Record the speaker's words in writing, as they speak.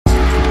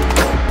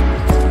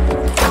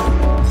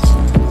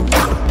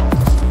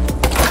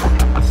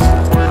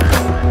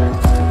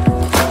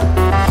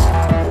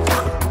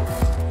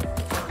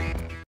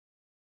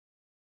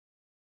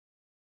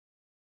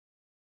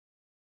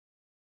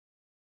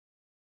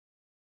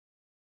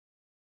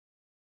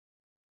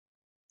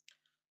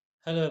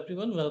Hello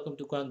everyone, welcome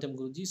to Quantum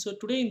Guruji. So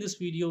today in this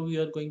video we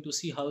are going to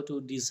see how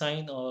to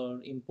design or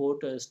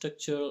import a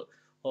structure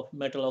of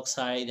metal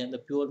oxide and the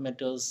pure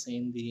metals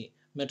in the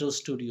Metal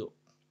Studio.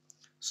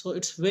 So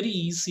it's very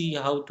easy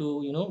how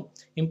to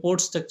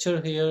import structure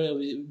here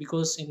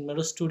because in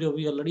Metal Studio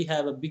we already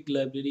have a big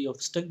library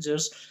of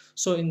structures.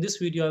 So in this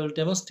video I will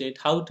demonstrate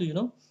how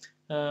to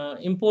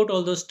import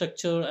all the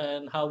structure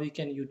and how we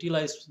can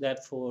utilize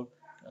that for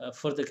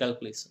further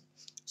calculation.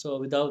 So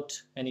without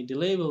any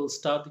delay we'll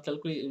start the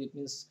calculation. It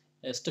means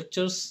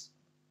structures.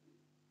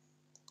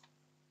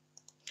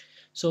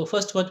 So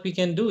first what we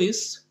can do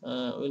is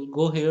we'll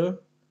go here,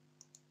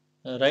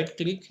 right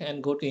click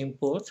and go to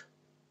import.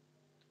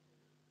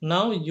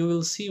 Now you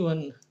will see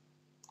one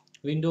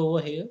window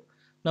over here.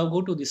 Now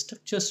go to the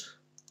structures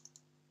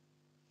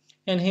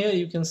and here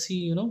you can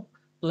see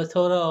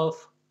plethora of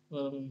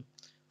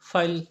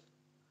file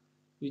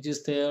which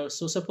is there.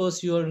 So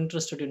suppose you are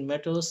interested in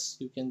metals,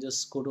 you can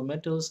just go to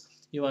metals.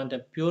 You want a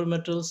pure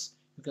metals,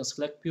 you can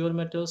select pure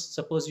metals.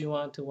 Suppose you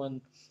want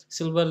one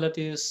silver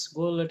lattice,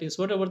 gold lattice,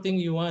 whatever thing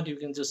you want, you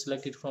can just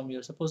select it from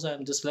here. Suppose I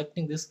am just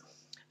selecting this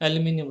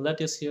aluminum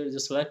lattice here,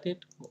 just select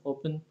it,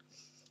 open.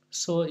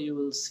 So you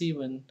will see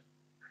one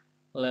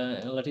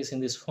lattice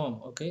in this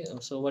form. Okay,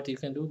 so what you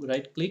can do,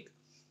 right click,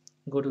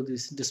 go to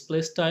this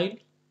display style.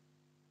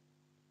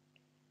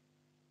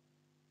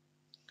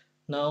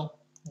 Now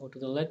go to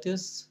the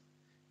lattice.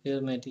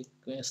 Here make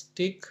a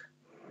stick,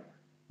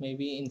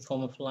 maybe in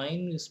form of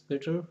line is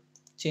better.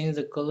 Change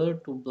the color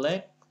to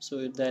black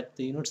so that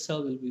the unit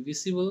cell will be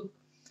visible.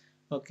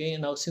 Okay,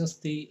 now since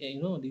the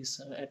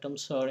these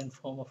atoms are in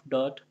form of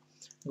dot,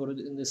 go to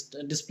this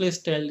display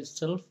style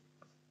itself.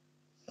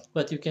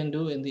 What you can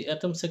do in the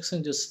atom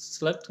section, just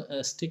select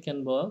a stick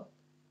and ball.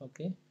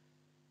 Okay,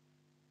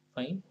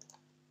 fine.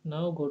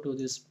 Now go to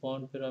this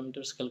bond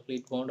parameters,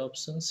 calculate bond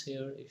options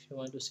here if you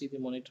want to see the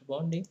monitor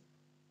bonding.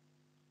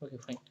 Okay,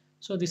 fine.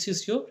 So this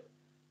is your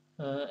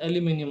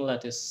aluminum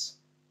lattice,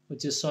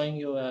 which is showing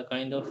you a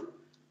kind of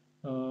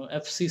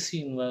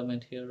FCC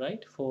environment here,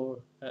 right, for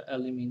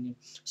aluminum.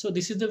 So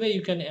this is the way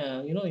you can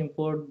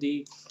import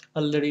the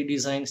already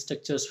designed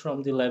structures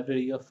from the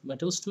library of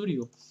Metal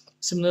Studio.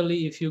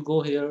 Similarly, if you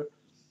go here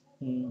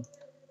and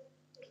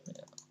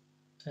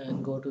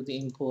go to the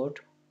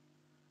import,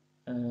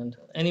 and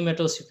any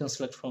metals you can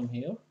select from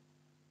here,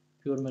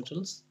 pure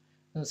metals.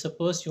 And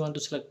suppose you want to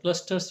select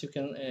clusters, you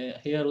can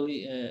here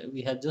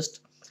we have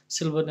just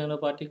silver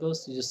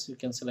nanoparticles, you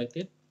can select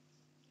it.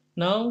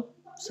 Now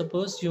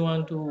suppose you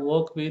want to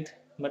work with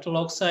metal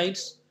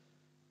oxides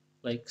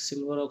like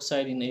silver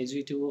oxide in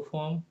Ag2O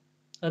form.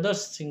 Other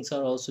things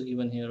are also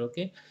given here.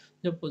 Okay,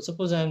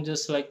 suppose I am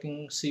just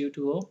selecting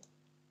Cu2O,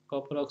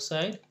 copper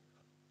oxide.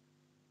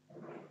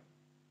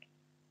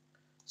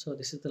 So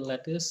this is the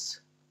lattice.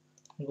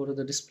 Go to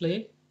the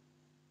display,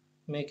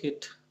 make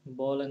it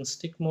ball and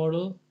stick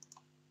model,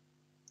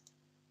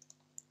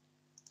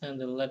 and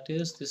the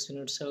lattice, this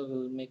unit cell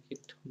will make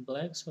it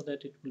black so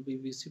that it will be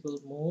visible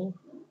more.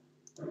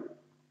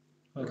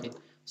 Okay,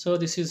 so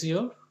this is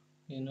your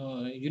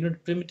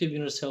primitive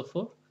unit cell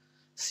for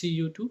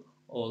Cu2O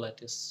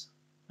lattice,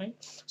 right?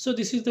 So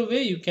this is the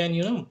way you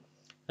can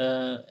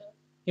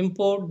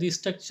import the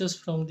structures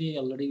from the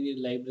already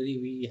library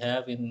we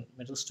have in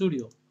Metal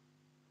Studio.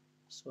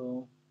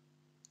 So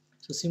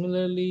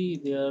similarly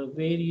there are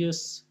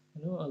various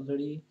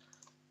already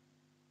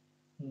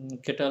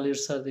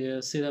catalysts are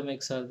there,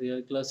 ceramics are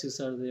there, glasses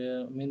are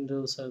there,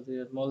 minerals are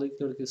there,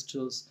 molecular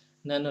crystals,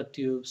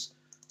 nanotubes.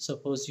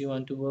 Suppose you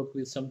want to work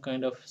with some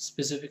kind of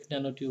specific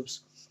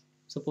nanotubes,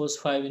 suppose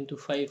 5 into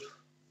 5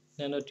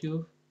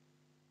 nanotube.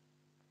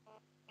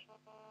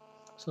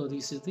 So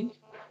this is the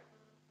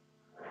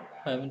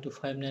 5 into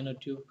 5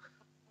 nanotube.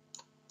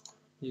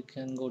 You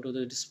can go to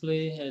the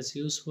display as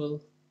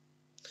usual.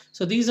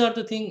 So these are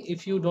the thing,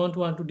 if you don't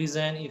want to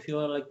design, if you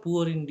are like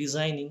poor in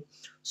designing,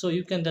 so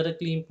you can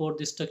directly import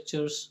the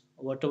structures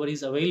whatever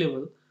is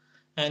available,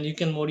 and you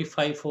can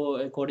modify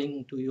for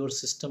according to your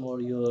system or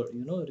your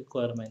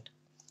requirement.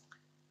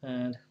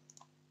 And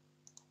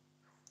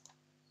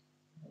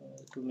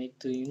to make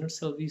the unit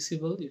cell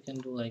visible, you can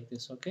do like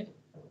this. Okay,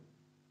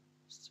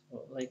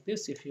 so like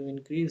this, if you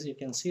increase, you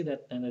can see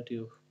that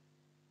nanotube.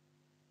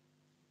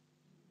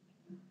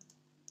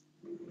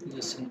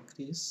 Just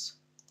increase.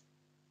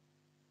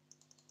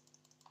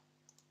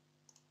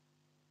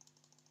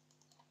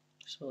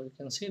 So you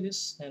can see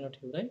this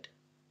nanotube, right?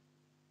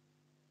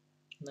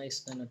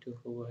 Nice nanotube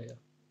over here.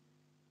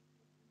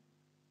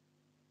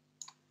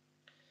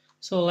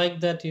 So like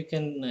that you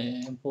can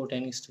import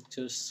any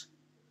structures.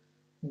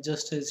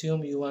 Just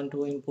assume you want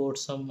to import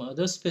some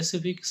other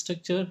specific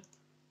structure.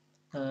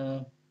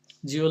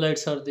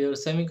 Zeolites are there,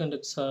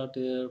 semiconductors are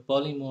there,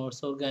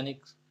 polymers,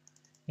 organics.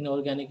 In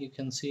organic you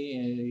can see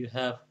you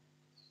have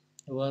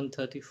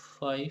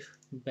 135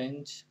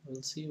 bench.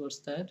 We'll see what's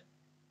that.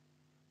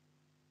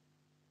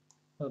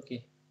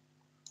 Okay,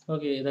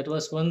 that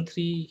was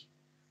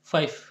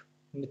 135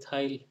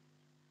 methyl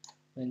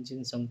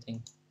benzene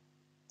something.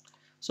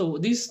 So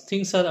these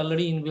things are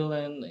already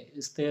inbuilt and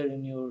is there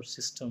in your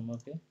system.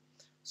 Okay,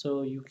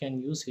 so you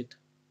can use it.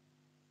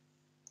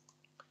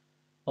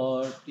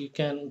 Or you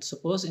can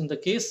suppose in the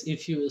case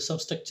if you some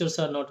structures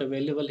are not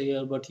available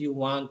here but you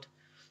want,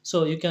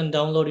 so you can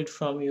download it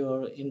from your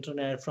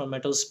internet, from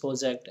metals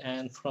project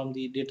and from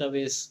the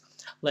database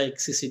like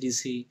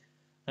ccdc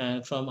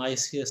and from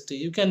icst.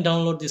 You can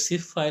download the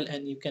zip file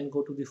and you can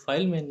go to the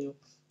file menu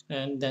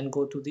and then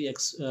go to the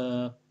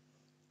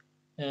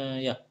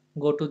yeah,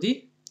 go to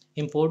the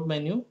import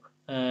menu,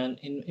 and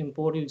in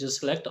import you just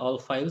select all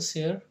files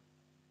here,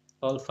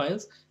 all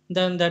files,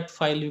 then that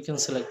file you can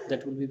select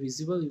that will be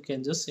visible, you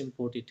can just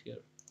import it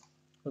here.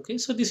 Okay,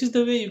 so this is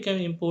the way you can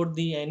import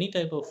the any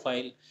type of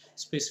file,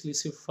 especially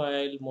zip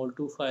file,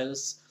 mol2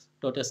 files,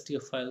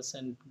 .stf files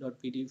and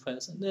 .pdf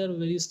files, and there are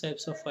various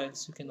types of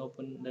files you can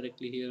open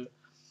directly here.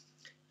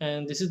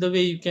 And this is the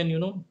way you can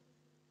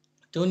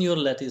tune your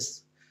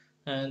lattice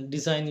and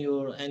design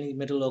your any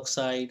metal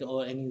oxide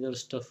or any other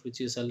stuff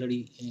which is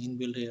already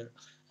inbuilt here,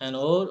 and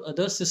or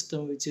other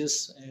system which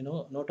is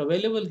not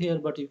available here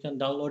but you can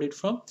download it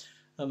from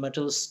a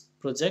metals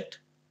project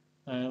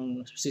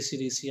and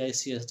ccdc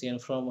icsd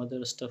and from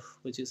other stuff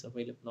which is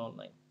available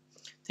online.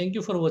 Thank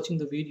you for watching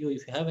the video.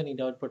 If you have any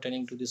doubt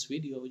pertaining to this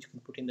video, you can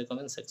put in the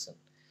comment section.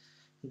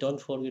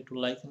 Don't forget to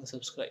like and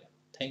subscribe.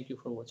 Thank you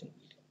for watching.